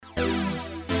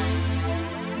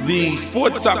The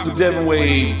Sports Talk with Devin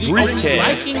Wade briefcast.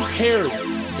 Liking parody,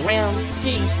 brown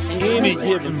Chiefs, and Any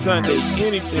given Sunday,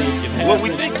 anything can happen. What we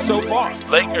think so far.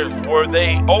 Lakers, were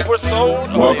they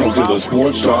oversold? Welcome to the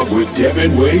Sports Talk with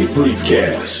Devin Wade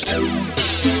briefcast.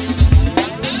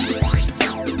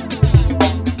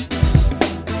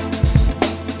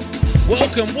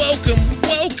 Welcome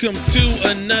to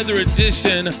another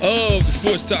edition of the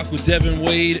Sports Talk with Devin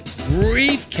Wade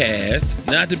briefcast,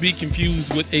 not to be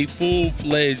confused with a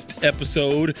full-fledged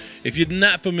episode. If you're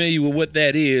not familiar with what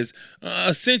that is,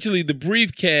 essentially the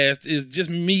briefcast is just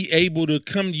me able to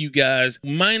come to you guys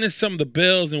minus some of the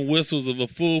bells and whistles of a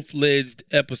full-fledged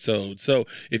episode. So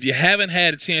if you haven't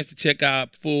had a chance to check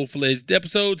out full-fledged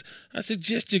episodes, I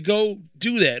suggest you go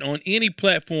do that on any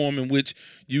platform in which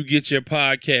you get your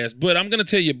podcast. But I'm going to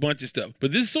tell you a bunch of stuff.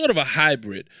 But this is sort of a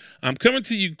hybrid. I'm coming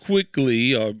to you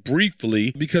quickly or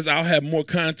briefly because I'll have more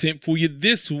content for you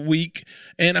this week.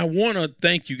 And I want to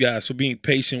thank you guys for being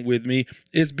patient with me.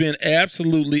 It's been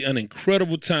absolutely an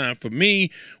incredible time for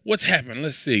me. What's happened?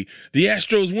 Let's see. The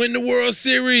Astros win the World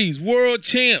Series, world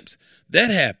champs. That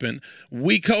happened.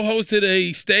 We co-hosted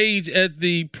a stage at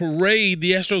the parade,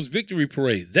 the Astros Victory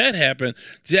Parade. That happened.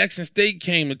 Jackson State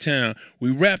came to town. We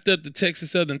wrapped up the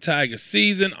Texas Southern Tigers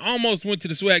season, almost went to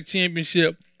the SWAC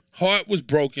championship. Heart was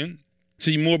broken.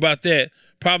 Tell you more about that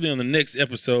probably on the next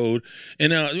episode.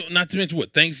 And not to mention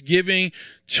Thanksgiving,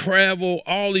 travel,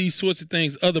 all these sorts of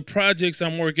things, other projects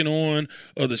I'm working on,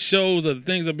 other shows, other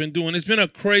things I've been doing. It's been a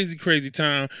crazy, crazy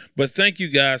time. But thank you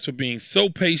guys for being so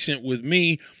patient with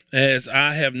me, as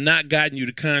I have not gotten you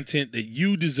the content that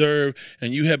you deserve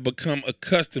and you have become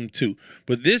accustomed to.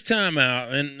 But this time out,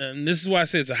 and this is why I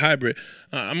say it's a hybrid,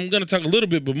 I'm going to talk a little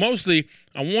bit, but mostly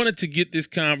I wanted to get this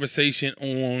conversation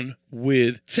on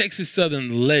with Texas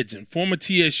Southern legend, former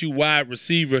TSU wide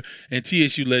receiver and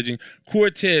TSU legend,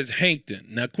 Cortez Hankton.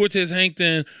 Now, Cortez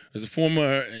Hankton is a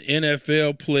former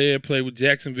NFL player, played with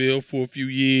Jacksonville for a few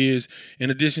years. In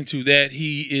addition to that,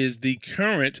 he is the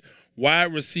current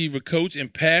wide receiver coach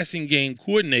and passing game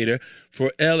coordinator for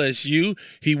LSU.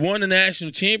 He won the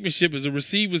national championship as a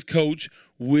receivers coach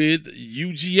with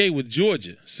UGA, with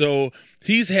Georgia. So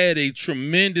he's had a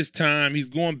tremendous time. He's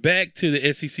going back to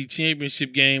the SEC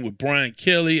championship game with Brian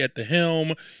Kelly at the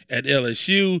helm at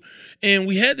LSU. And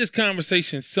we had this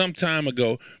conversation some time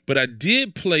ago, but I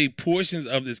did play portions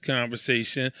of this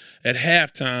conversation at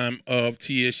halftime of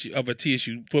a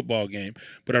TSU football game.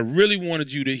 But I really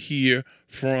wanted you to hear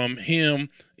from him,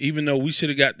 even though we should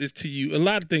have got this to you. A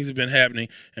lot of things have been happening,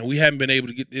 and we haven't been able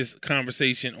to get this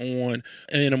conversation on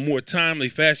in a more timely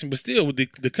fashion. But still,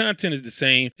 the content is the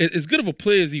same. As good of a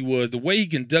player as he was, the way he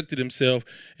conducted himself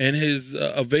and his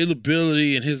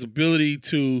availability and his ability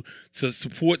to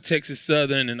support Texas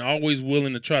Southern and always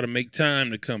willing to try to make time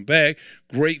to come back.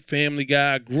 Great family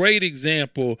guy, great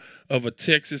example of a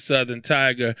Texas Southern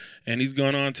Tiger, and he's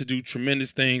gone on to do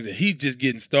tremendous things, and he's just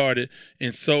getting started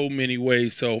in so many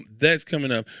ways. So that's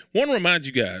coming up. Want to remind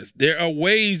you guys, there are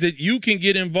ways that you can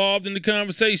get involved in the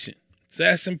conversation. So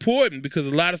that's important because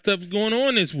a lot of stuff is going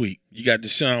on this week. You got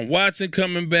Deshaun Watson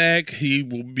coming back. He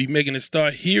will be making a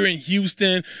start here in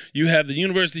Houston. You have the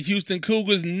University of Houston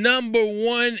Cougars,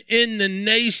 #1 in the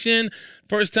nation.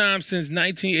 First time since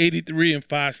 1983 in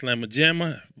Phi Slamma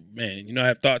Jamma. Man, I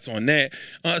have thoughts on that.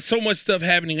 So much stuff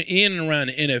happening in and around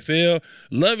the NFL.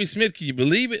 Lovie Smith, can you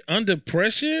believe it? Under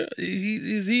pressure?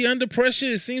 Is he under pressure?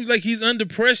 It seems like he's under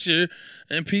pressure,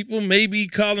 and people may be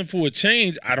calling for a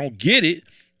change. I don't get it.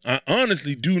 I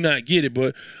honestly do not get it,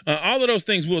 but all of those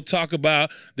things we'll talk about.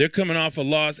 They're coming off a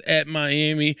loss at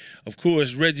Miami. Of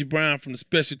course, Reggie Brown from the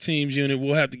special teams unit,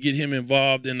 we'll have to get him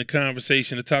involved in the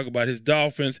conversation to talk about his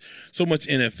Dolphins. So much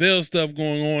NFL stuff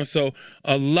going on. So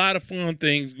a lot of fun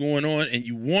things going on, and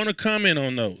you want to comment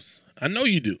on those. I know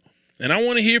you do. And I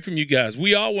want to hear from you guys.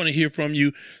 We all want to hear from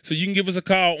you. So you can give us a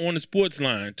call on the sports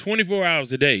line 24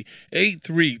 hours a day,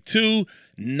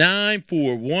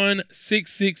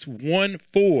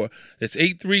 832-941-6614. That's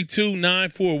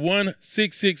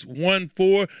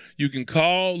 832-941-6614. You can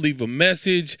call, leave a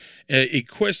message, a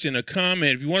question, a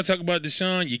comment. If you want to talk about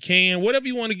Deshaun, you can. Whatever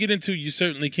you want to get into, you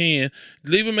certainly can.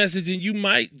 Leave a message, and you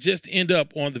might just end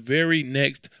up on the very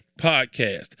next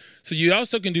podcast. So you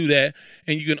also can do that,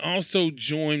 and you can also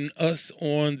join us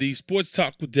on the Sports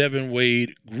Talk with Devin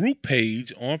Wade group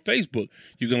page on Facebook.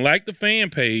 You can like the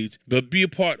fan page, but be a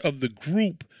part of the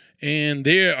group, and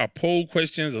there are poll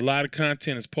questions. A lot of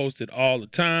content is posted all the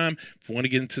time. If you want to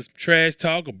get into some trash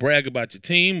talk or brag about your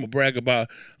team or brag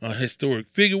about a historic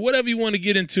figure, whatever you want to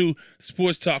get into,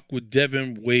 Sports Talk with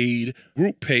Devin Wade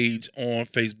group page on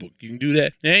Facebook. You can do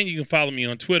that, and you can follow me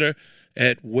on Twitter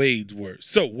at Wade's worst.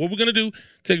 So what we're going to do,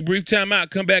 take a brief time out,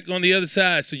 come back on the other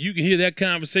side so you can hear that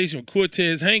conversation with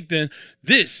Cortez Hankton.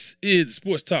 This is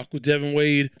Sports Talk with Devin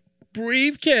Wade,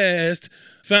 Briefcast,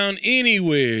 found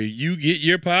anywhere you get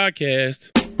your podcast.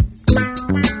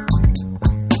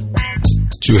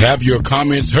 To have your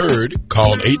comments heard,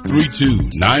 call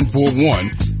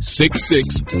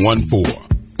 832-941-6614.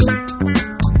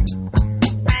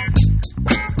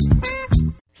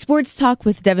 Sports Talk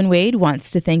with Devin Wade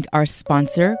wants to thank our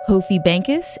sponsor, Kofi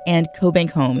Bankis and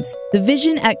CoBank Homes. The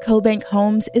vision at CoBank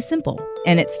Homes is simple,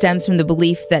 and it stems from the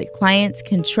belief that clients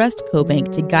can trust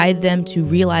CoBank to guide them to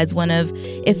realize one of,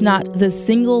 if not the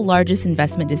single largest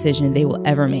investment decision they will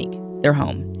ever make, their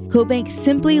home. CoBank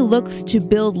simply looks to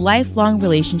build lifelong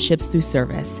relationships through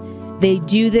service. They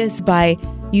do this by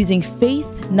using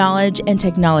faith, knowledge, and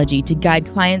technology to guide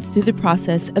clients through the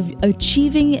process of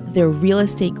achieving their real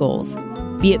estate goals.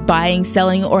 Be it buying,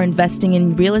 selling, or investing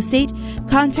in real estate,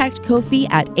 contact Kofi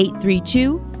at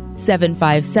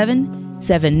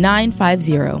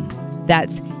 832-757-7950.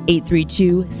 That's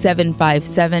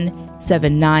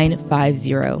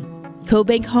 832-757-7950.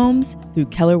 CoBank Homes through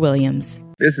Keller Williams.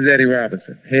 This is Eddie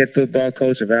Robinson, head football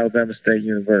coach of Alabama State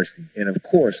University. And of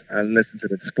course, I listen to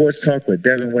the Sports Talk with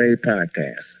Devin Wade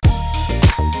podcast.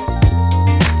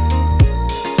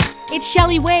 It's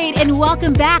Shelley Wade, and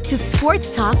welcome back to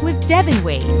Sports Talk with Devin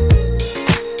Wade.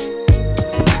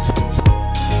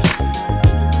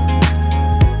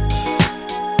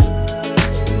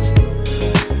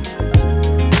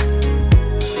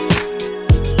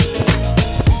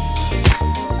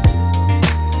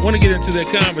 I want to get into that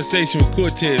conversation with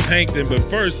Cortez Hankton, but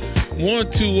first,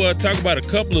 want to talk about a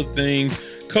couple of things.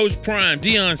 Coach Prime,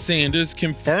 Deion Sanders,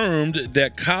 confirmed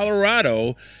that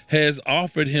Colorado has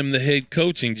offered him the head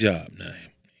coaching job. Now,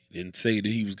 he didn't say that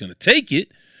he was going to take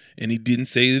it, and he didn't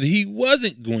say that he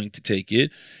wasn't going to take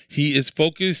it. He is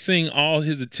focusing all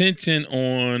his attention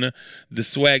on the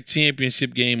SWAC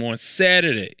championship game on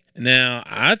Saturday. Now,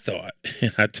 I thought,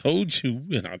 and I told you,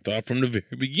 and I thought from the very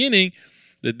beginning,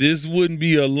 that this wouldn't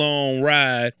be a long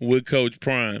ride with Coach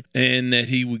Prime and that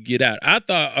he would get out. I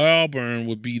thought Auburn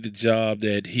would be the job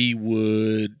that he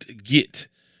would get.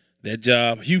 That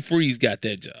job, Hugh Freeze got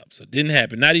that job. So it didn't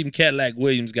happen. Not even Cadillac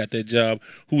Williams got that job,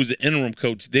 who was the interim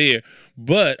coach there.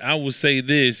 But I will say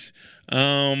this,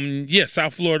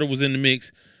 South Florida was in the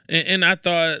mix. And I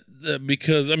thought,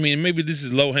 because, I mean, maybe this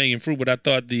is low-hanging fruit, but I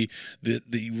thought the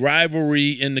rivalry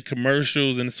in the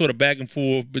commercials and the sort of back and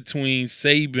forth between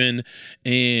Saban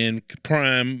and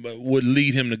Prime would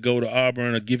lead him to go to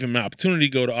Auburn or give him an opportunity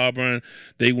to go to Auburn.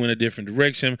 They went a different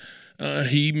direction.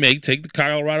 He may take the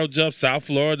Colorado job. South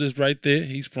Florida is right there.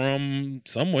 He's from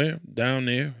somewhere down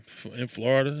there in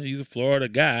Florida. He's a Florida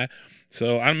guy.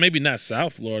 So maybe not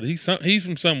South Florida. He's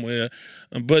from somewhere,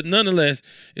 but nonetheless,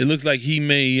 it looks like he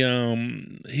may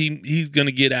he's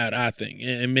gonna get out. I think,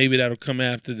 and maybe that'll come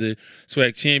after the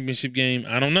SWAC championship game.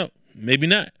 I don't know. Maybe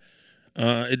not.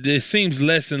 It seems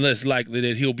less and less likely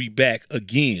that he'll be back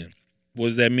again. What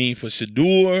does that mean for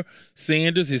Shedeur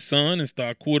Sanders, his son and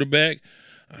star quarterback?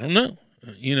 I don't know.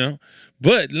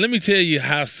 But let me tell you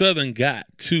how Southern got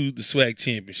to the SWAC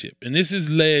championship. And this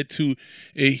has led to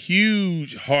a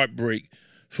huge heartbreak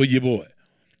for your boy.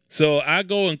 So I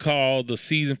go and call the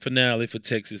season finale for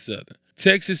Texas Southern.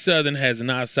 Texas Southern has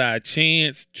an outside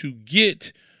chance to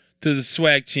get to the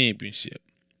SWAC championship.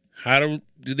 How do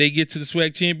they get to the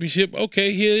SWAC championship?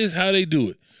 Okay, here is how they do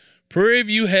it. Prairie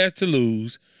View has to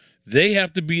lose. They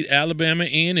have to beat Alabama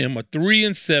A&M, a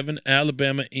 3-7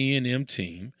 Alabama A&M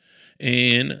team.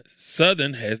 And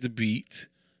Southern has to beat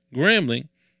Grambling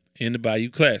in the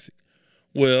Bayou Classic.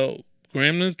 Well,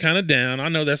 Grambling's kind of down. I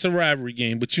know that's a rivalry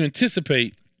game, but you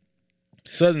anticipate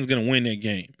Southern's going to win that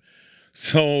game.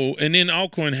 So, and then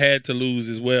Alcorn had to lose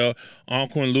as well.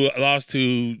 Alcorn lost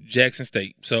to Jackson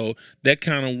State. So that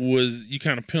kind of was, you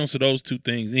kind of pencil those two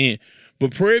things in.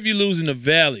 But Prairie View losing to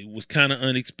Valley was kind of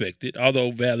unexpected,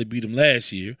 although Valley beat them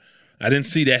last year. I didn't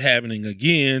see that happening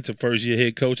again to first-year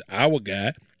head coach, our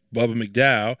guy, Bubba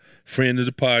McDowell, friend of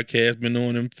the podcast, been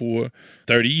knowing him for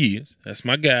 30 years. That's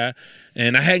my guy.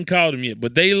 And I hadn't called him yet,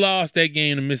 but they lost that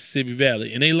game to Mississippi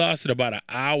Valley, and they lost it about an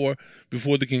hour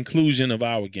before the conclusion of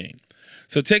our game.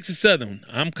 So Texas Southern,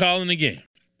 I'm calling the game.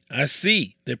 I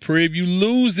see that Prairie View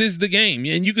loses the game,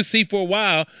 and you could see for a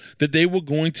while that they were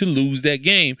going to lose that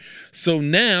game. So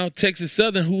now Texas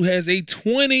Southern, who has a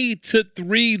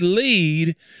 20-3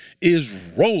 lead, is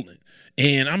rolling.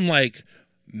 And I'm like,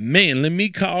 man, let me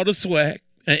call the SWAC.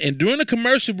 And during the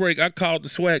commercial break, I called the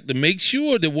SWAC to make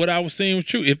sure that what I was saying was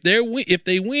true. If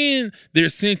they win, they're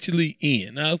essentially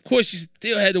in. Now, of course, you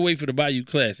still had to wait for the Bayou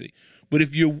Classic. But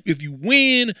if you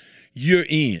win, you're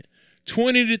in.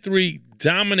 20-3,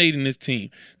 dominating this team.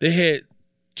 They had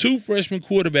two freshman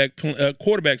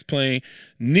quarterbacks playing.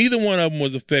 Neither one of them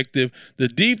was effective. The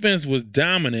defense was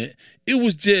dominant. It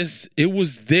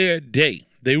was their day.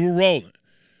 They were rolling.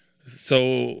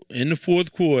 So in the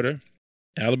fourth quarter,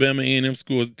 Alabama A&M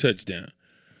scores a touchdown,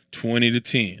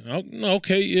 20-10.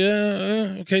 Okay,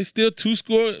 yeah, okay. Still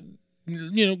two-score,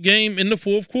 game in the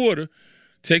fourth quarter.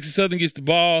 Texas Southern gets the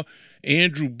ball.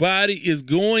 Andrew Body is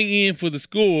going in for the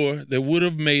score that would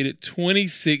have made it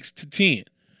 26-10.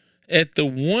 At the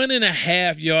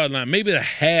 1.5-yard line, maybe the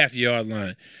half-yard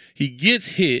line, he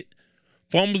gets hit,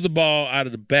 fumbles the ball out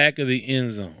of the back of the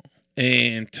end zone,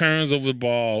 and turns over the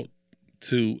ball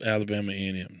to Alabama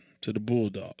A&M, to the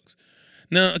Bulldogs.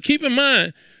 Now, keep in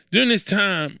mind, during this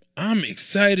time, I'm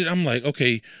excited. I'm like,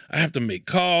 okay, I have to make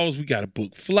calls. We got to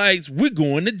book flights. We're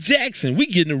going to Jackson.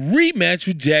 We're getting a rematch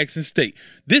with Jackson State.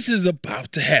 This is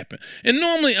about to happen. And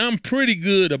normally I'm pretty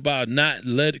good about not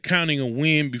counting a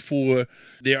win before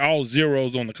they're all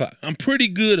zeros on the clock. I'm pretty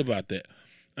good about that.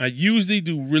 I usually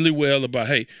do really well about,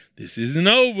 hey, this isn't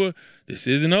over. This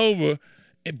isn't over.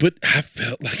 But I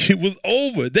felt like it was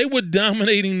over. They were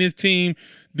dominating this team,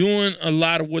 doing a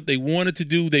lot of what they wanted to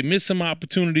do. They missed some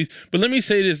opportunities. But let me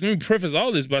say this. Let me preface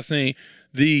all this by saying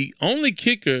the only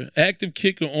active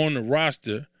kicker on the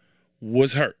roster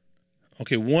was hurt.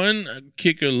 Okay, one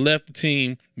kicker left the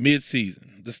team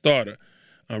midseason, the starter.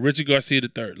 Richard Garcia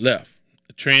III left,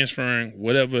 transferring,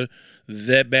 whatever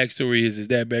that backstory is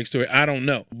that backstory? I don't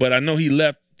know. But I know he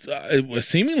left it was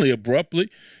seemingly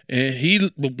abruptly, and he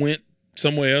went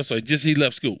somewhere else, or he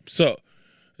left school. So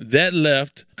that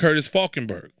left Curtis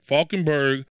Falkenberg.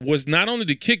 Falkenberg was not only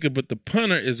the kicker, but the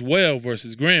punter as well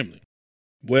versus Grambling.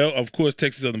 Well, of course,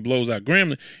 Texas Southern blows out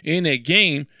Grambling. In that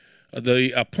game,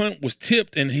 the punt was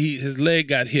tipped, and his leg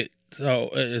got hit. So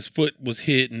his foot was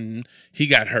hit, and he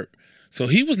got hurt. So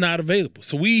he was not available.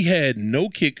 So we had no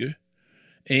kicker,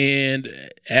 and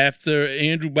after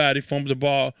Andrew Body fumbled the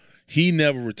ball, he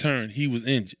never returned. He was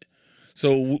injured.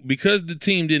 So because the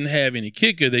team didn't have any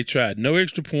kicker, they tried no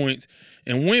extra points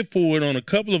and went forward on a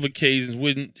couple of occasions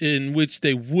in which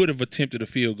they would have attempted a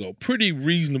field goal. Pretty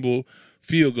reasonable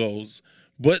field goals,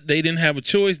 but they didn't have a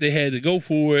choice. They had to go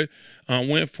for it.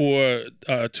 Went for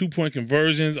 2-point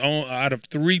conversions. Out of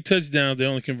 3 touchdowns, they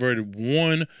only converted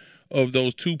 1 of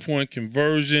those 2-point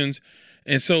conversions.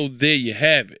 And so there you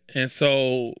have it. And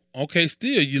so, okay,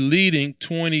 still you're leading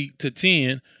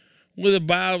 20-10 with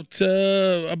about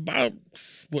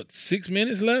 6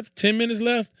 minutes left, 10 minutes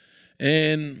left.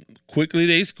 And quickly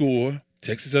they score.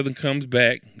 Texas Southern comes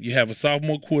back. You have a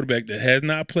sophomore quarterback that has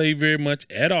not played very much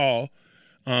at all.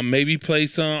 Maybe played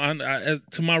some.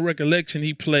 To my recollection,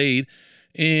 he played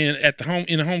in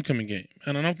the homecoming game,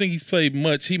 and I don't think he's played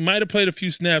much. He might have played a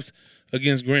few snaps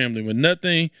against Grambling, but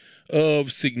nothing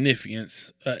of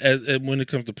significance when it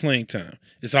comes to playing time.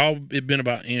 It's been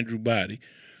about Andrew Body.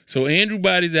 So Andrew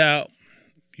Body's out.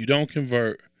 You don't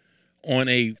convert on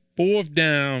a 4th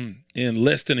down in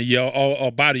less than a yard or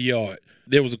about a yard.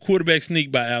 There was a quarterback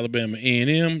sneak by Alabama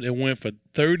A&M that went for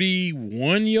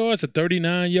 31 yards or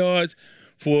 39 yards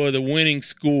for the winning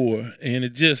score, and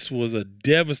it just was a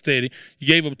devastating. You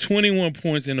gave up 21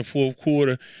 points in the fourth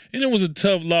quarter, and it was a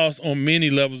tough loss on many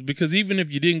levels because even if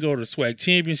you didn't go to the SWAC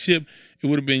championship, it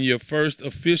would have been your first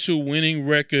official winning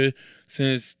record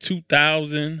since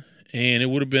 2000, and it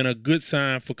would have been a good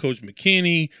sign for Coach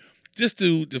McKinney just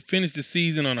to finish the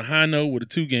season on a high note with a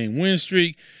 2-game win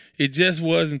streak. It just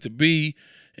wasn't to be.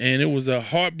 And it was a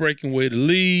heartbreaking way to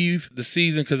leave the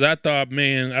season because I thought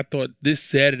this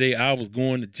Saturday I was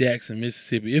going to Jackson,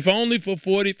 Mississippi. If only for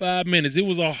 45 minutes. It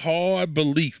was a hard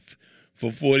belief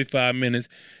for 45 minutes,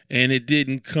 and it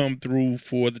didn't come through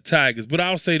for the Tigers. But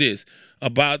I'll say this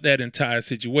about that entire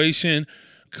situation.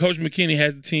 Coach McKinney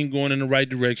has the team going in the right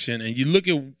direction, and you look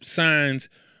at signs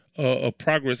of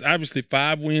progress. Obviously,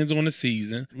 5 wins on the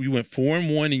season. You went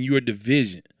 4-1 in your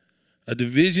division. A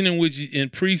division in which in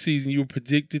preseason you were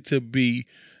predicted to be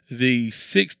the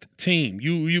 6th team.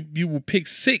 You were picked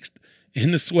 6th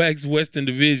in the SWAC's Western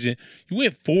Division. You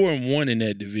went 4-1 in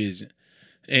that division.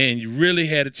 And you really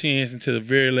had a chance until the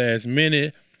very last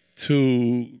minute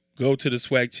to go to the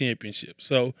SWAC championship.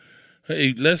 So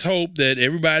hey, let's hope that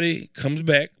everybody comes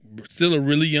back. Still a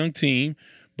really young team.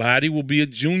 Body will be a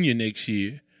junior next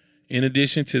year. In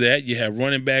addition to that, you have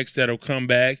running backs that'll come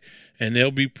back and they'll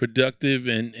be productive.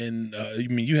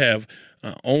 You have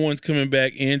Owens coming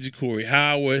back and Ja'Cory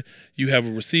Howard. You have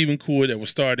a receiving core that was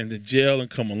starting to gel and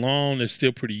come along. They're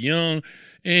still pretty young.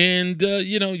 And,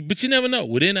 but you never know.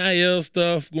 With NIL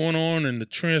stuff going on and the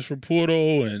transfer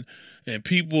portal and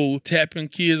people tapping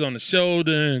kids on the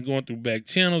shoulder and going through back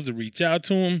channels to reach out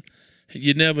to them,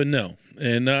 You never know.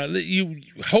 And you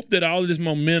hope that all of this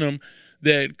momentum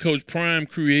that Coach Prime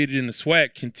created in the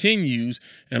SWAC continues,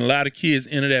 and a lot of kids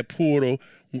enter that portal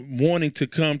wanting to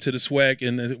come to the SWAC.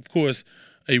 And, of course,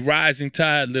 a rising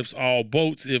tide lifts all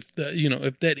boats if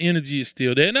that energy is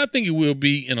still there. And I think it will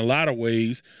be in a lot of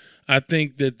ways. I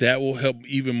think that will help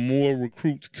even more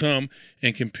recruits come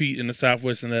and compete in the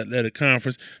Southwestern Athletic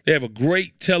Conference. They have a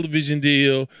great television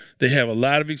deal. They have a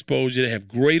lot of exposure. They have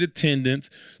great attendance.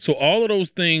 So all of those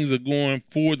things are going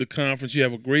for the conference. You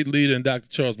have a great leader in Dr.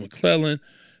 Charles McClellan.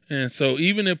 And so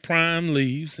even if Prime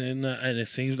leaves, and it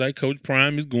seems like Coach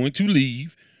Prime is going to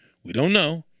leave, we don't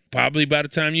know. Probably by the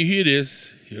time you hear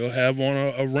this, he'll have on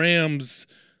a Rams.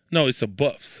 No, it's a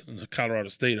Buffs. Colorado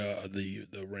State are the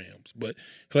Rams. But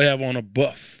he'll have on a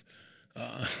Buff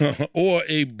or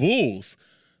a Bulls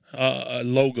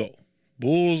logo.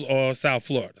 Bulls or South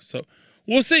Florida. So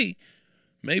we'll see.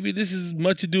 Maybe this is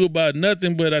much ado about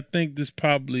nothing, but I think this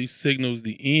probably signals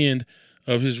the end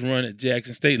of his run at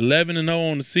Jackson State.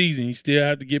 11-0 on the season. You still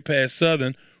have to get past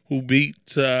Southern, who beat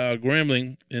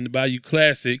Grambling in the Bayou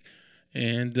Classic.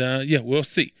 And, we'll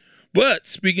see. But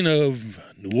speaking of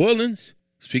New Orleans,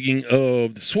 speaking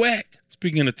of the SWAC,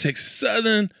 speaking of Texas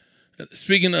Southern,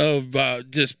 speaking of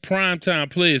just primetime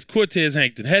players, Cortez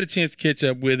Hankton, had a chance to catch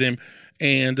up with him.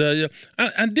 And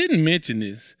I didn't mention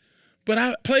this, but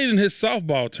I played in his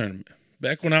softball tournament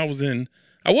back when I wasn't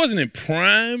in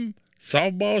prime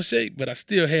softball shape, but I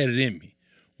still had it in me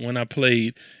when I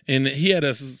played. And he had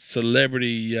a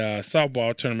celebrity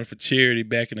softball tournament for charity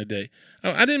back in the day.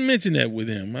 I didn't mention that with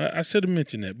him. I should have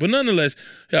mentioned that. But nonetheless,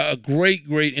 a great,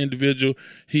 great individual.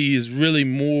 He is really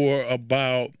more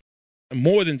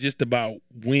than just about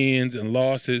wins and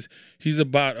losses. He's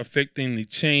about affecting the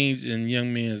change in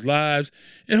young men's lives.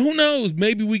 And who knows,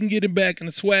 maybe we can get him back in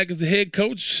the SWAC as a head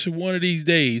coach one of these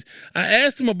days. I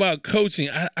asked him about coaching.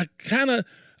 I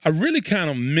really kind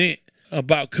of meant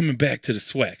about coming back to the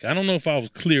SWAC. I don't know if I was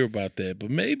clear about that, but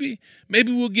maybe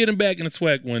we'll get him back in the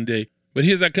SWAC one day. But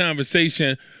here's our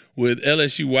conversation with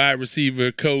LSU wide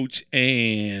receiver coach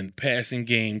and passing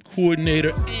game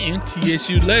coordinator and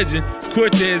TSU legend,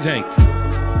 Cortez Hankton.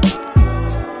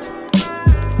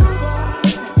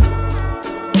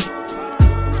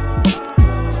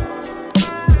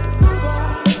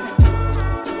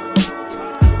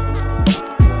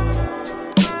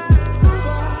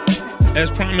 As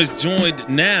promised, joined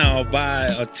now by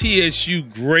a TSU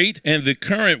great and the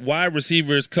current wide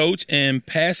receivers coach and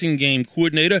passing game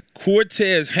coordinator,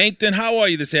 Cortez Hankton. How are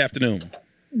you this afternoon?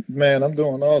 Man, I'm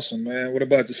doing awesome, man. What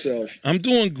about yourself? I'm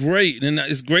doing great, and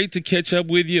it's great to catch up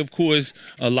with you. Of course,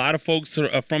 a lot of folks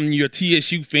are from your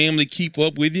TSU family keep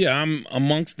up with you. I'm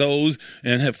amongst those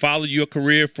and have followed your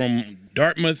career from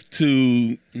Dartmouth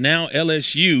to now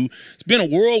LSU. It's been a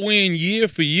whirlwind year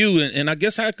for you, and I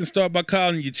guess I can start by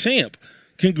calling you champ.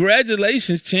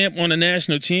 Congratulations, champ, on the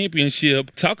national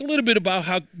championship. Talk a little bit about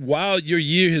how wild your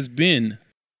year has been.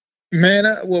 Man,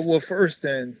 well, first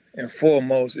and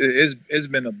foremost, it's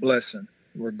been a blessing.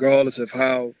 Regardless of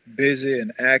how busy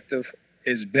and active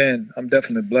it's been, I'm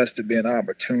definitely blessed to be an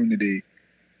opportunity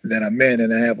that I'm in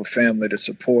and I have a family to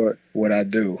support what I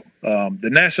do. The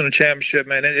national championship,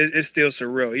 man, it's still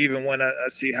surreal. Even when I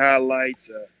see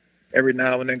highlights, every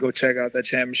now and then go check out that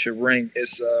championship ring,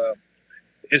 it's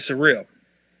surreal.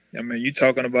 I mean, you're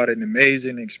talking about an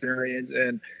amazing experience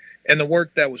and the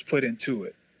work that was put into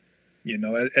it. You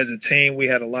know, as a team, we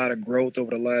had a lot of growth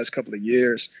over the last couple of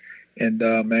years, and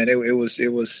man,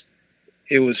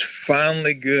 it was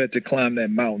finally good to climb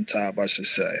that mountaintop, I should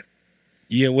say.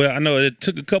 Yeah, well, I know it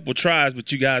took a couple tries,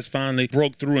 but you guys finally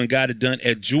broke through and got it done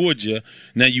at Georgia.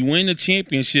 Now you win the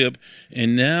championship,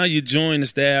 and now you join the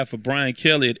staff of Brian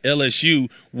Kelly at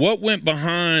LSU. What went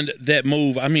behind that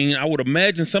move? I mean, I would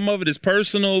imagine some of it is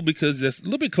personal because it's a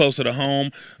little bit closer to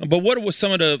home. But what were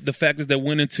some of the factors that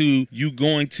went into you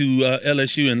going to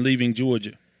LSU and leaving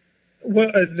Georgia?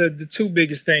 Well, the two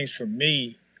biggest things for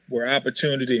me were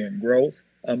opportunity and growth.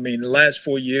 I mean, the last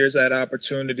 4 years I had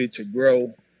opportunity to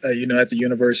grow at the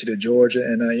University of Georgia.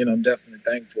 And, I'm definitely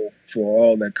thankful for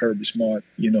all that Kirby Smart,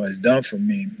 has done for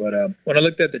me. But when I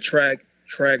looked at the track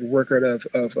record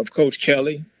of Coach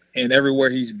Kelly and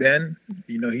everywhere he's been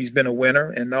a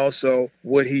winner. And also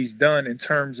what he's done in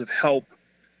terms of help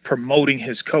promoting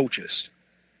his coaches.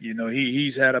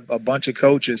 He's had a bunch of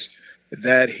coaches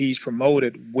that he's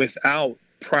promoted without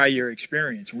prior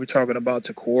experience. We're talking about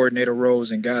the coordinator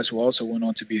roles and guys who also went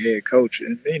on to be head coach.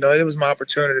 And, it was my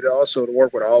opportunity to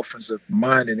work with an offensive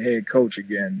minded head coach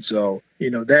again. So,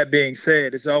 that being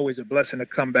said, it's always a blessing to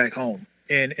come back home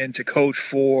and to coach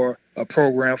for a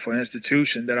program, for an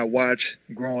institution that I watched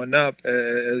growing up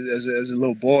as a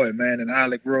little boy, man, in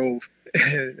Islet Grove.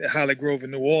 Holly Grove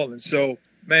in New Orleans. So,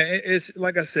 man, it's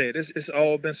like I said, it's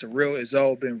all been surreal. It's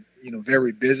all been,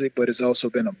 very busy, but it's also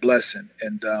been a blessing.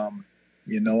 And,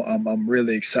 I'm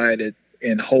really excited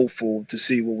and hopeful to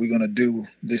see what we're going to do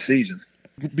this season.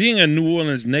 Being a New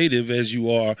Orleans native as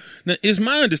you are, now, is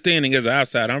my understanding as an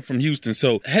outsider, I'm from Houston,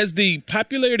 so has the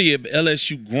popularity of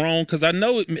LSU grown? Because I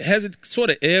know has it sort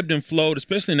of ebbed and flowed,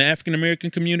 especially in the African-American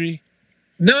community?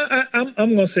 No, I'm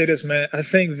going to say this, man. I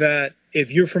think that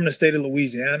if you're from the state of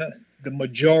Louisiana, the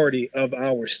majority of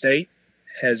our state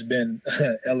has been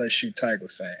LSU Tiger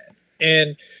fan.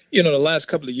 And, the last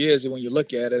couple of years, when you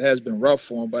look at it, it has been rough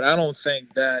for them. But I don't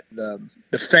think that the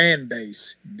fan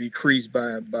base decreased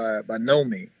by no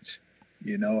means.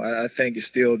 I think it's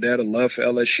still there. The love for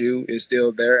LSU is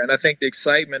still there. And I think the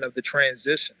excitement of the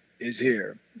transition is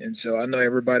here. And so I know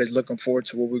everybody's looking forward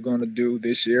to what we're going to do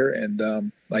this year.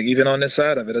 And even on this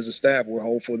side of it, as a staff, we're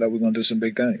hopeful that we're going to do some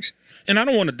big things. And I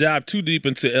don't want to dive too deep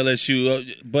into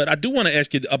LSU, but I do want to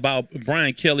ask you about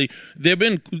Brian Kelly. There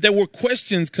were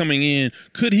questions coming in.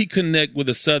 Could he connect with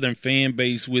a Southern fan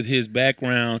base with his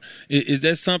background? Is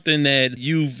that something that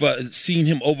you've seen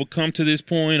him overcome to this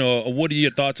point, or what are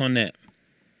your thoughts on that?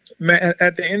 Man,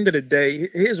 at the end of the day,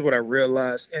 here's what I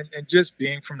realized, and just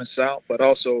being from the South, but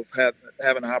also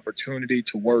having an opportunity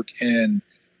to work in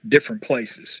different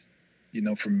places.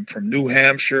 From New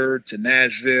Hampshire to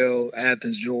Nashville,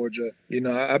 Athens, Georgia.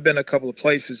 I've been a couple of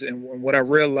places, and what I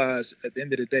realized at the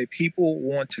end of the day, people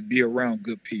want to be around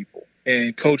good people.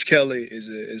 And Coach Kelly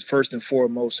is first and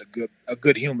foremost a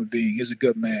good human being. He's a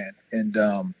good man, and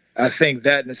I think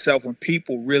that in itself, when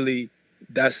people really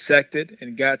dissected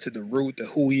and got to the root of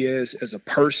who he is as a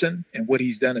person and what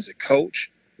he's done as a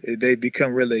coach, they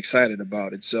become really excited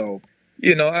about it. So,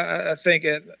 I think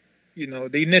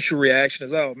the initial reaction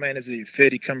is, oh, man, is he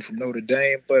fit? He coming from Notre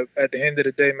Dame. But at the end of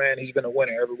the day, man, he's been a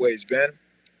winner everywhere he's been.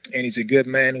 And he's a good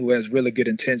man who has really good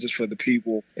intentions for the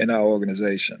people in our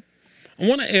organization. I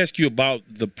want to ask you about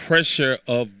the pressure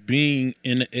of being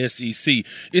in the SEC.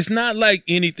 It's not like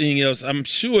anything else. I'm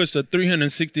sure it's a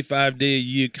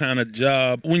 365-day-a-year kind of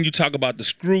job. When you talk about the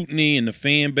scrutiny and the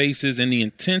fan bases and the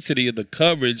intensity of the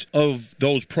coverage of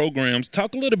those programs,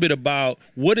 talk a little bit about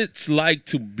what it's like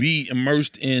to be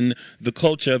immersed in the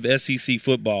culture of SEC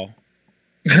football.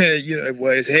 Well,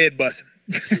 it's head busting.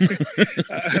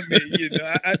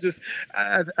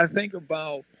 I think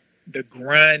about the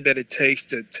grind that it takes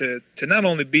to not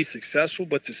only be successful,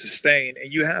 but to sustain.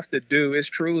 And you have to do, it's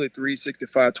truly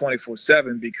 365,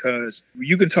 24/7, because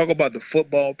you can talk about the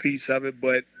football piece of it,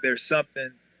 but there's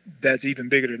something that's even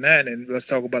bigger than that. And let's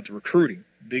talk about the recruiting,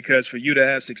 because for you to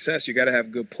have success, you got to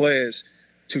have good players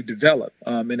to develop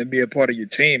and to be a part of your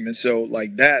team. And so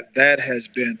that has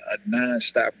been a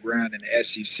nonstop grind in the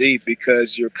SEC,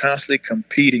 because you're constantly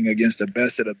competing against the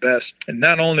best of the best, and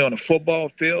not only on the football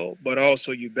field, but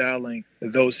also you're battling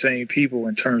those same people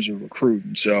in terms of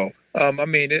recruiting. So,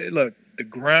 look, the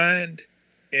grind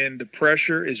and the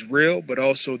pressure is real, but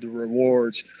also the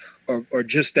rewards are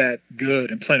just that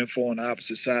good and plentiful on the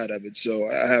opposite side of it.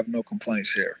 So I have no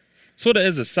complaints here. Sort of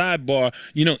as a sidebar,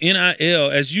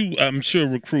 NIL, as you, I'm sure,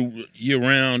 recruit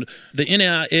year-round, the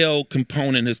NIL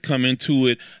component has come into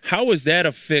it. How has that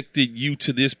affected you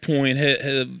to this point?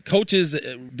 Have coaches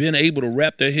been able to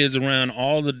wrap their heads around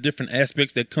all the different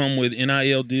aspects that come with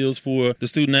NIL deals for the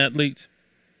student athletes?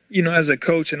 As a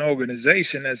coach and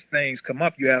organization, as things come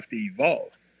up, you have to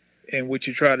evolve. And what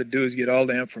you try to do is get all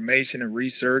the information and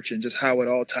research and just how it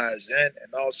all ties in,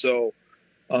 and also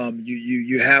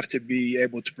you have to be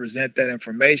able to present that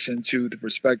information to the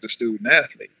prospective student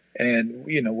athlete. And,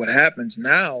 what happens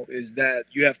now is that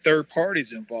you have third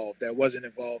parties involved that wasn't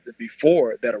involved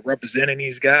before, that are representing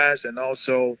these guys, and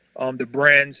also the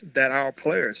brands that our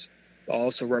players are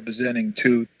also representing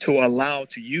to allow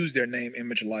to use their name,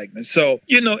 image, likeness. So,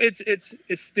 it's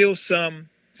still some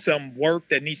work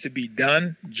that needs to be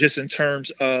done, just in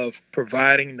terms of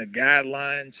providing the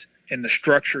guidelines and the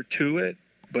structure to it.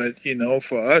 But,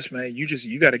 for us, man,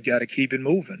 you got to keep it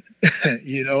moving, and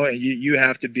you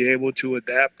have to be able to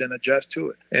adapt and adjust to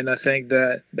it. And I think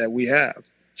that we have.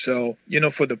 So,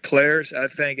 for the players, I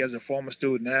think as a former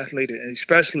student athlete, and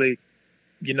especially,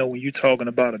 when you're talking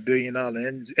about $1 billion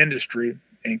industry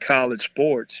in college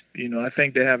sports, I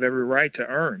think they have every right to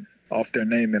earn off their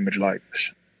name, image,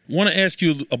 likeness. I want to ask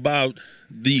you about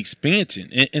the expansion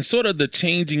and sort of the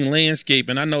changing landscape.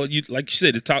 And I know, like you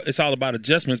said, it's all about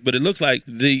adjustments, but it looks like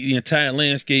the entire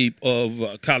landscape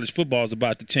of college football is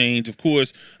about to change. Of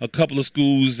course, a couple of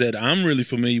schools that I'm really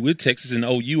familiar with, Texas and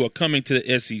OU, are coming to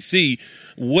the SEC.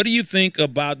 What do you think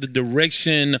about the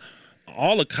direction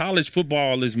all of college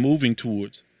football is moving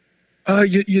towards?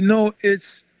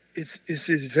 It's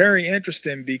It's very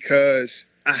interesting because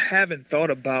I haven't thought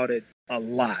about it a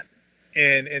lot,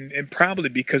 and probably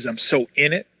because I'm so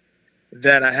in it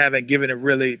that I haven't given it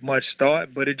really much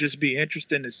thought. But it'd just be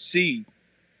interesting to see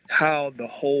how the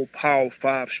whole Power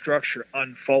 5 structure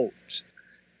unfolds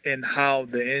and how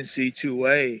the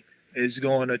NC2A is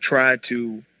going to try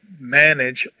to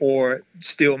manage or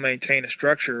still maintain a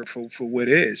structure for what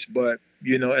it is. But,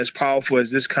 as powerful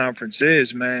as this conference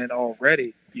is, man,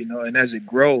 already, and as it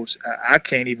grows, I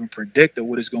can't even predict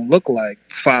what it's going to look like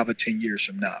 5 or 10 years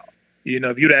from now.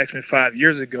 If you'd asked me 5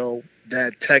 years ago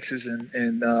that Texas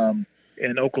and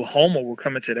Oklahoma were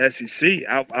coming to the SEC,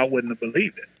 I wouldn't have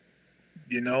believed it.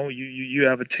 You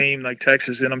have a team like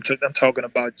Texas, and I'm talking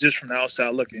about just from the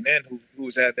outside looking in,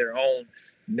 who's had their own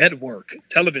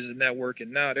television network,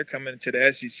 and now they're coming to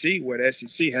the SEC where the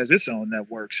SEC has its own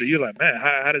network. So you're like, man,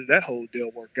 how does that whole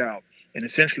deal work out? And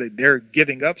essentially they're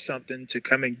giving up something to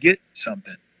come and get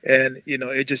something. And,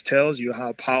 it just tells you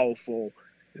how powerful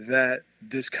that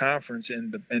this conference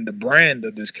and the brand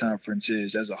of this conference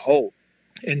is as a whole.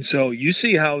 And so you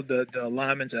see how the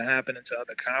alignments are happening to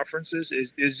other conferences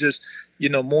is just,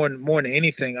 more than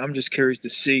anything, I'm just curious to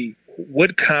see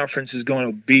what conference is going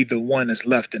to be the one that's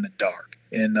left in the dark.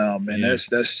 And that's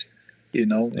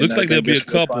looks like there'll be a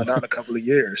couple. We'll find out in a couple of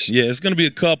years. Yeah, it's going to be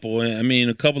a couple. I mean,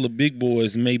 a couple of big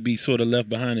boys may be sort of left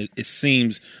behind, it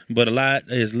seems, but a lot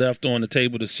is left on the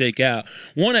table to shake out.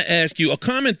 Want to ask you, a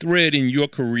common thread in your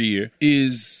career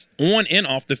is on and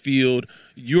off the field,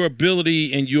 your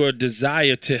ability and your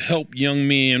desire to help young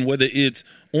men, whether it's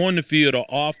on the field or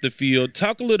off the field.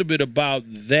 Talk a little bit about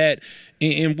that,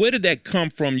 and where did that come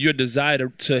from, your desire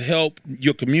to help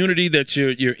your community that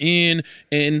you're in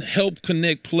and help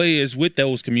connect players with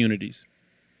those communities?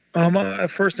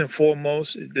 First and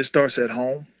foremost, it starts at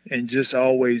home, and just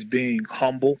always being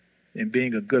humble and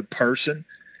being a good person.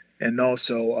 And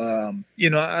also,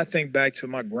 I think back to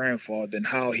my grandfather and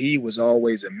how he was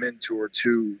always a mentor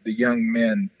to the young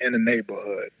men in the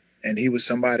neighborhood. And he was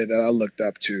somebody that I looked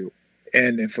up to.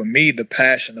 And for me, the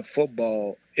passion of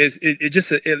football is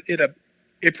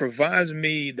it provides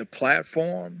me the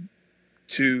platform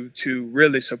to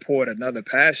really support another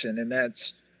passion, and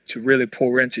that's to really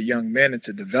pour into young men and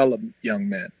to develop young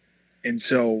men. And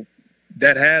so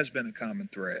that has been a common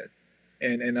thread.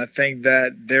 And I think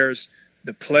that there's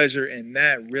the pleasure in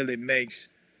that really makes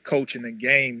coaching the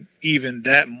game even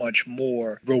that much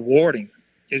more rewarding,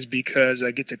 is because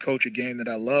I get to coach a game that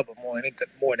I love, but more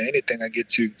than anything, I get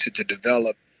to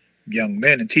develop young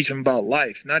men and teach them about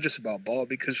life, not just about ball,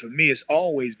 because for me, it's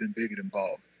always been bigger than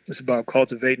ball. It's about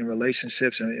cultivating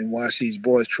relationships and watch these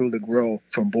boys truly grow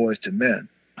from boys to men.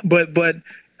 But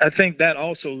I think that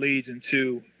also leads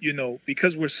into,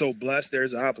 because we're so blessed,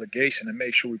 there's an obligation to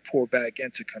make sure we pour back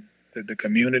into the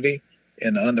community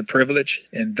and the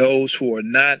underprivileged and those who are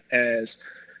not as,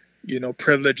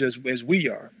 privileged as we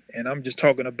are. And I'm just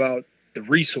talking about the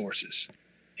resources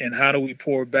and how do we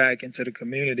pour back into the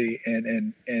community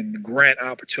and grant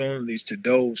opportunities to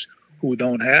those who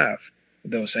don't have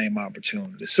those same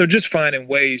opportunities. So just finding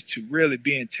ways to really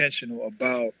be intentional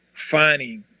about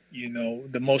finding,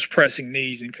 the most pressing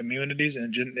needs in communities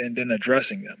and then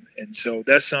addressing them. And so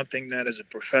that's something that as a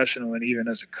professional and even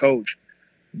as a coach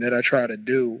that I try to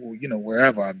do,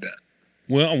 wherever I've been.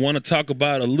 Well, I want to talk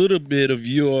about a little bit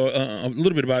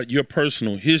about your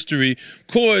personal history. Of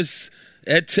course,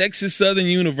 at Texas Southern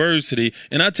University,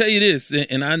 and I'll tell you this,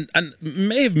 and I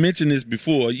may have mentioned this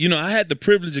before. I had the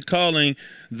privilege of calling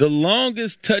the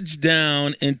longest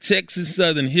touchdown in Texas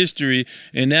Southern history,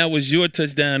 and that was your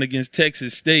touchdown against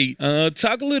Texas State.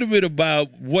 Talk a little bit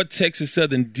about what Texas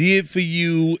Southern did for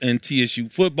you and TSU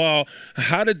football.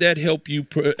 How did that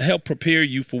help prepare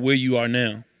you for where you are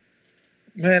now?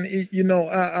 Man,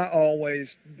 I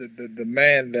always, the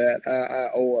man that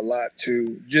I owe a lot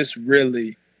to, just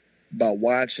really by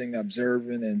watching,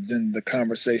 observing, and then the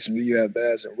conversation we have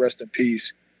as, and rest in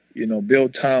peace, Bill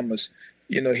Thomas,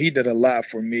 he did a lot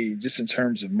for me just in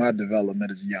terms of my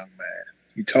development as a young man.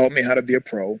 He taught me how to be a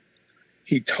pro.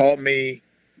 He taught me,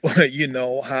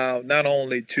 how not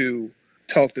only to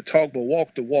talk the talk, but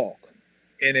walk the walk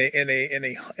in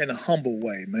a humble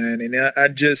way, man.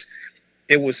 And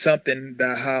it was something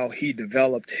that how he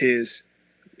developed his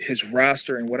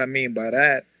roster. And what I mean by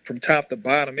that, from top to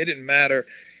bottom, it didn't matter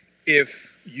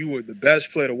if you were the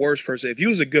best player, the worst person. If you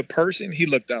was a good person, he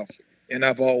looked out for you. And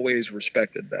I've always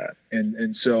respected that.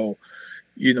 And so,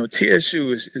 TSU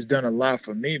has done a lot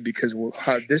for me because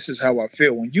this is how I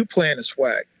feel. When you play in the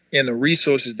SWAC and the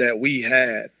resources that we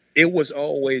had, it was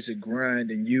always a grind,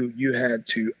 and you had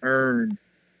to earn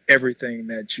everything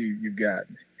that you got.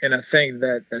 And I think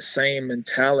that the same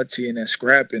mentality and that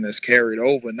scrappiness carried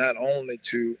over not only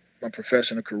to my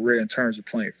professional career in terms of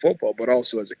playing football, but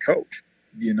also as a coach.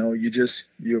 You know,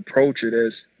 you approach it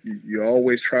as you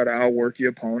always try to outwork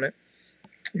your opponent.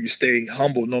 You stay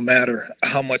humble no matter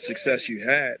how much success you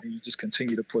had, and you just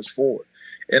continue to push forward.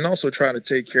 And also try to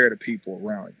take care of the people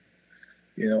around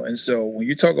you. You know, and so when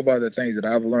you talk about the things that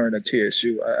I've learned at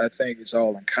TSU, I think it's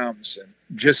all encompassing,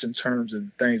 just in terms of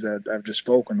things that I've just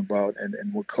spoken about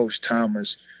and what Coach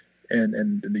Thomas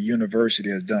and the university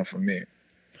has done for me.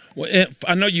 Well,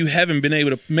 I know you haven't been able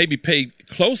to maybe pay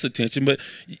close attention, but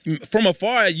from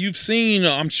afar, you've seen,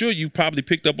 I'm sure you probably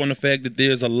picked up on the fact that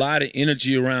there's a lot of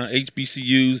energy around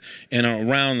HBCUs and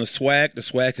around the SWAC. The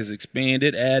SWAC has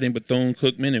expanded, adding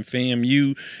Bethune-Cookman and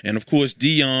FAMU. And, of course,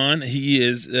 Deion, he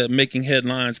is making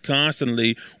headlines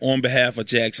constantly on behalf of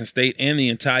Jackson State and the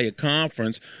entire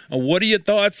conference. What are your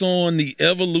thoughts on the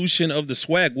evolution of the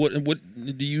SWAC? What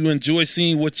do you enjoy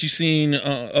seeing what you've seen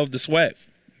of the SWAC?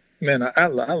 Man, I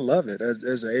love it.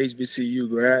 As an HBCU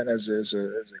grad, as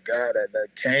a guy that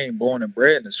came, born and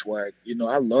bred in the SWAC, you know,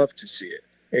 I love to see it.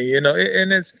 And, you know,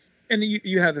 and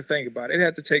you have to think about it. It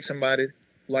had to take somebody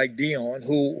like Deion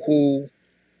who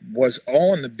was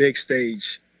on the big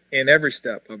stage in every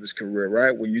step of his career,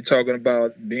 right? When you're talking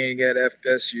about being at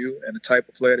FSU and the type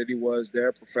of player that he was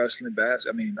there professionally,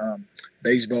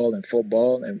 baseball and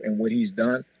football and what he's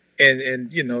done.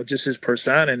 And you know, just his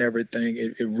persona and everything,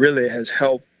 it really has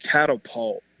helped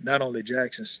catapult not only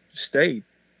Jackson State,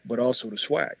 but also the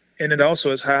SWAC. And it also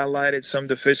has highlighted some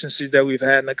deficiencies that we've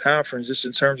had in the conference just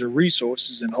in terms of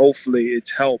resources, and hopefully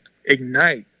it's helped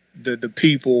ignite the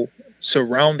people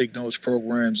surrounding those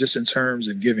programs just in terms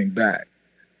of giving back.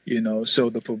 You know, so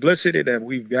the publicity that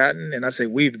we've gotten, and I say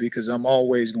we've because I'm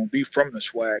always going to be from the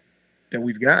SWAC, that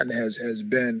we've gotten has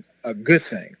been a good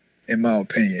thing, in my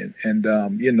opinion. And,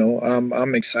 you know,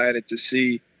 I'm excited to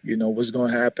see, you know, what's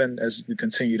going to happen as we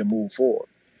continue to move forward.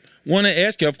 Want to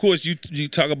ask you, of course, you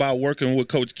talk about working with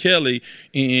Coach Kelly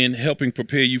and helping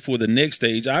prepare you for the next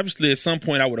stage. Obviously, at some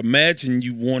point, I would imagine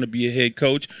you want to be a head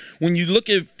coach. When you look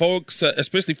at folks,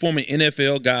 especially former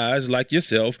NFL guys like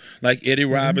yourself, like Eddie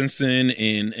Robinson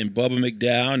and Bubba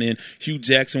McDowell and Hugh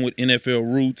Jackson with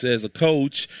NFL roots as a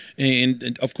coach,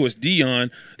 and of course, Deion,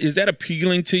 is that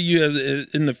appealing to you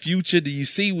in the future? Do you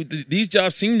see these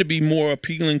jobs seem to be more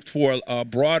appealing for a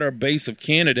broader base of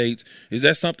candidates? Is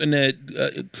that something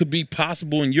that could be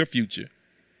possible in your future?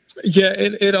 Yeah,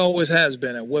 it always has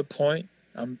been. At what point,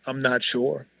 I'm not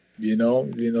sure. You know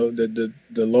the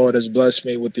Lord has blessed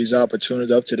me with these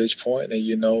opportunities up to this point, and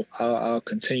you know I'll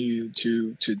continue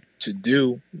to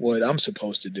do what I'm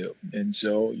supposed to do. And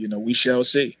so, you know, we shall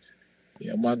see. You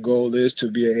know, my goal is to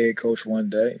be a head coach one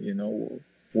day. You know,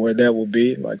 where that will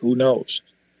be, like, who knows?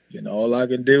 You know, all I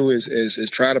can do is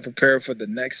try to prepare for the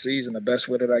next season the best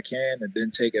way that I can, and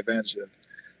then take advantage of,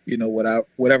 you know,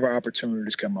 whatever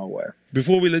opportunities come my way.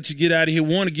 Before we let you get out of here, I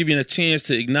want to give you a chance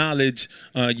to acknowledge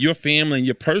your family and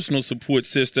your personal support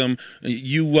system.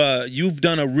 You've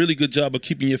done a really good job of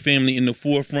keeping your family in the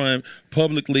forefront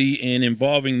publicly and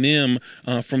involving them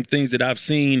from things that I've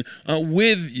seen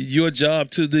with your job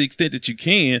to the extent that you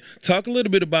can. Talk a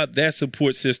little bit about that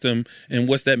support system and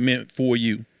what's that meant for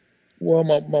you. Well,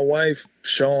 my wife,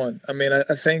 Sean, I mean,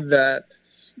 I think that,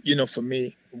 you know, for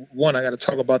me, one, I got to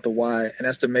talk about the why, and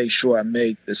that's to make sure I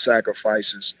make the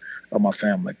sacrifices of my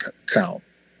family count.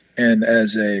 And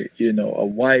as a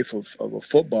wife of a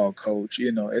football coach,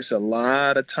 you know, it's a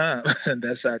lot of time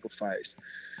that sacrifice.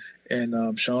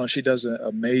 And Sean, she does an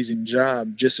amazing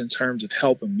job just in terms of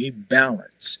helping me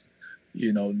balance,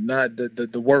 you know, not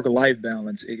the work-life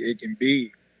balance. It can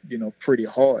be, you know, pretty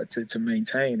hard to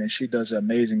maintain. And she does an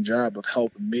amazing job of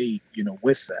helping me, you know,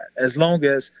 with that, as long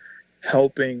as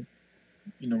helping,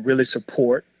 you know, really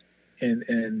support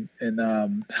and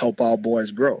help our boys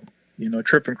grow. You know,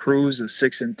 Trip and Cruz is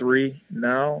 6-3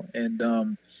 now,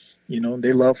 and you know,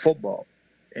 they love football,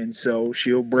 and so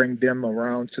she'll bring them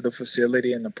around to the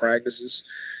facility and the practices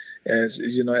as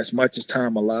you know, as much as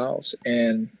time allows.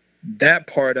 And that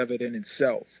part of it in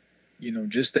itself, you know,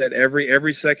 just that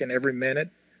every second, every minute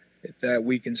that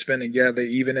we can spend together,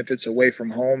 even if it's away from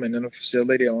home and in a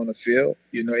facility or on the field,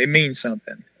 you know, it means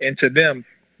something. And to them,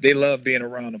 they love being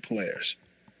around the players.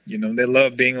 You know, they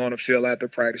love being on the field after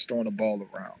practice, throwing the ball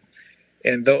around.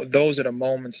 And those are the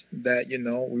moments that, you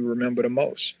know, we remember the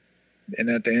most. And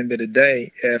at the end of the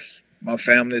day, if my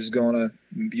family is going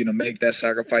to, you know, make that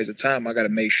sacrifice of time, I got to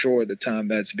make sure the time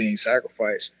that's being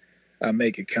sacrificed, I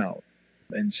make it count.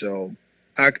 And so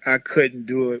I couldn't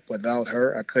do it without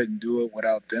her. I couldn't do it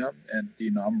without them. And, you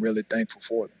know, I'm really thankful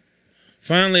for them.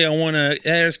 Finally, I want to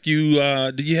ask you,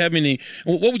 do you have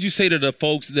what would you say to the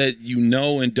folks that you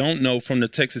know and don't know from the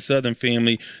Texas Southern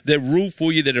family that root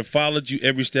for you, that have followed you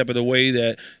every step of the way,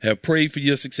 that have prayed for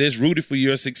your success, rooted for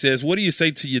your success? What do you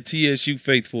say to your TSU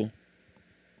faithful?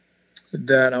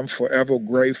 That I'm forever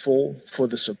grateful for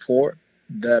the support,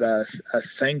 that I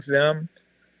thank them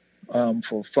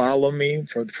for following me,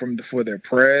 for their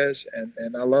prayers,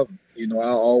 and I love them. You know,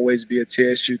 I'll always be a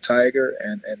TSU Tiger,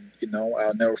 and you know,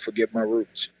 I'll never forget my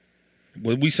roots.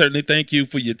 Well, we certainly thank you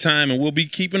for your time, and we'll be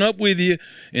keeping up with you.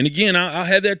 And again, I'll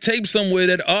have that tape somewhere,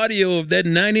 that audio of that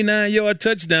 99-yard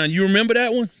touchdown. You remember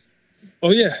that one?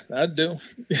 Oh, yeah, I do.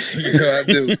 You know, I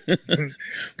do.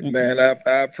 Man, I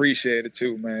appreciate it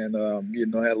too, man. You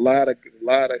know, I had a lot of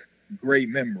great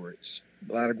memories,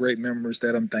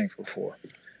 that I'm thankful for.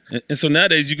 And so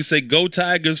nowadays you can say "Go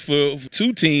Tigers" for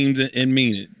two teams and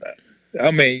mean it.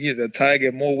 I mean, the Tiger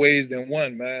in more ways than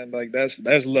one, man. Like that's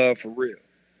love for real.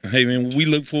 Hey, man, we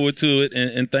look forward to it,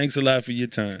 and thanks a lot for your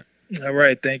time. All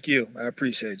right, thank you. I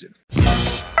appreciate you.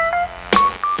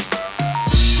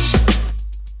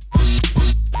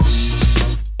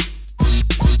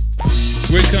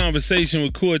 Great conversation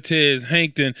with Cortez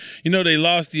Hankton. You know, they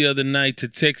lost the other night to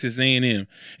Texas A&M,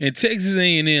 and Texas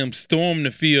A&M stormed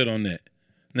the field on that.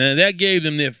 Now, that gave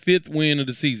them their 5th win of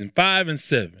the season,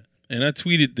 5-7. And I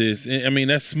tweeted this. I mean,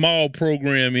 that's small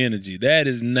program energy.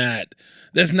 That's not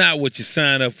what you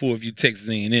sign up for if you're Texas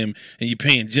A&M and you're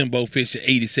paying Jimbo Fisher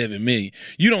 $87 million.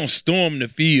 You don't storm the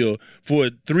field for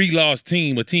a 3-loss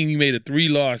team, a team you made a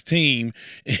 3-loss team,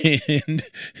 and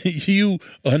you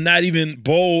are not even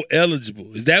bowl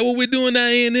eligible. Is that what we're doing now,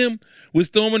 A&M? We're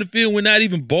storming the field. We're not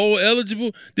even bowl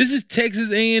eligible. This is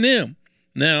Texas A&M.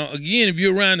 Now, again, if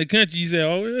you're around the country, you say,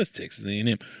 oh, that's Texas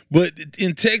A&M. But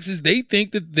in Texas, they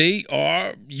think that they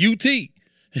are UT,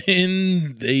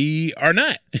 and they are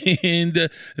not. And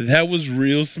that was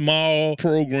real small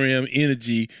program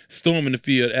energy storming the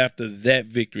field after that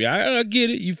victory. I get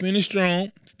it. You finished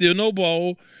strong, still no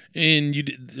bowl, and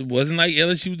it wasn't like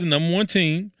LSU was the number 1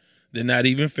 team. They're not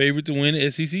even favored to win the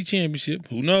SEC championship.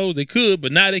 Who knows? They could,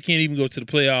 but now they can't even go to the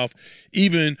playoff,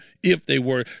 even if they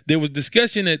were. There was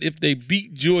discussion that if they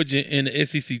beat Georgia in the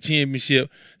SEC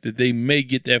championship, that they may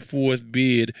get that 4th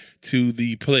bid to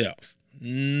the playoffs.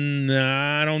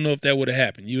 Nah, I don't know if that would have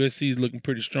happened. USC is looking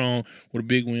pretty strong with a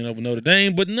big win over Notre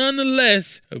Dame. But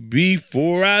nonetheless,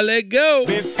 before I let go,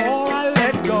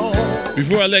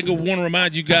 I want to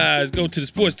remind you guys, go to the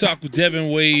Sports Talk with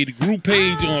Devin Wade group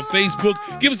page on Facebook.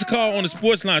 Give us a call on the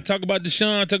sports line. Talk about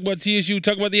Deshaun, talk about TSU,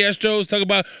 talk about the Astros, talk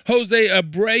about Jose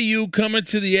Abreu coming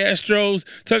to the Astros,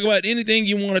 talk about anything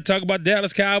you want to talk about.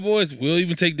 Dallas Cowboys. We'll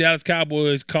even take Dallas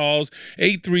Cowboys calls.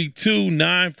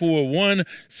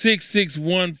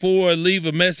 832-941-6614. Leave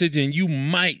a message and you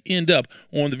might end up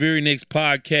on the very next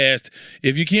podcast.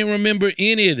 If you can't remember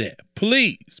any of that,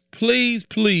 please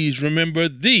remember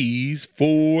these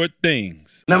 4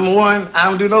 things. Number 1, I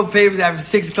don't do no favors after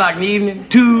 6 o'clock in the evening.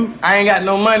 2, I ain't got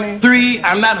no money. 3,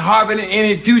 I'm not harboring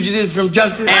any fugitives from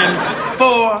justice. And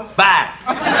 4, bye.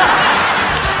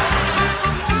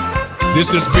 This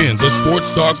has been the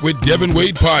Sports Talk with Devin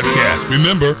Wade podcast.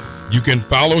 Remember, you can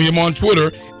follow him on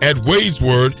Twitter at Wade's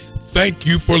Word. Thank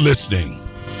you for listening.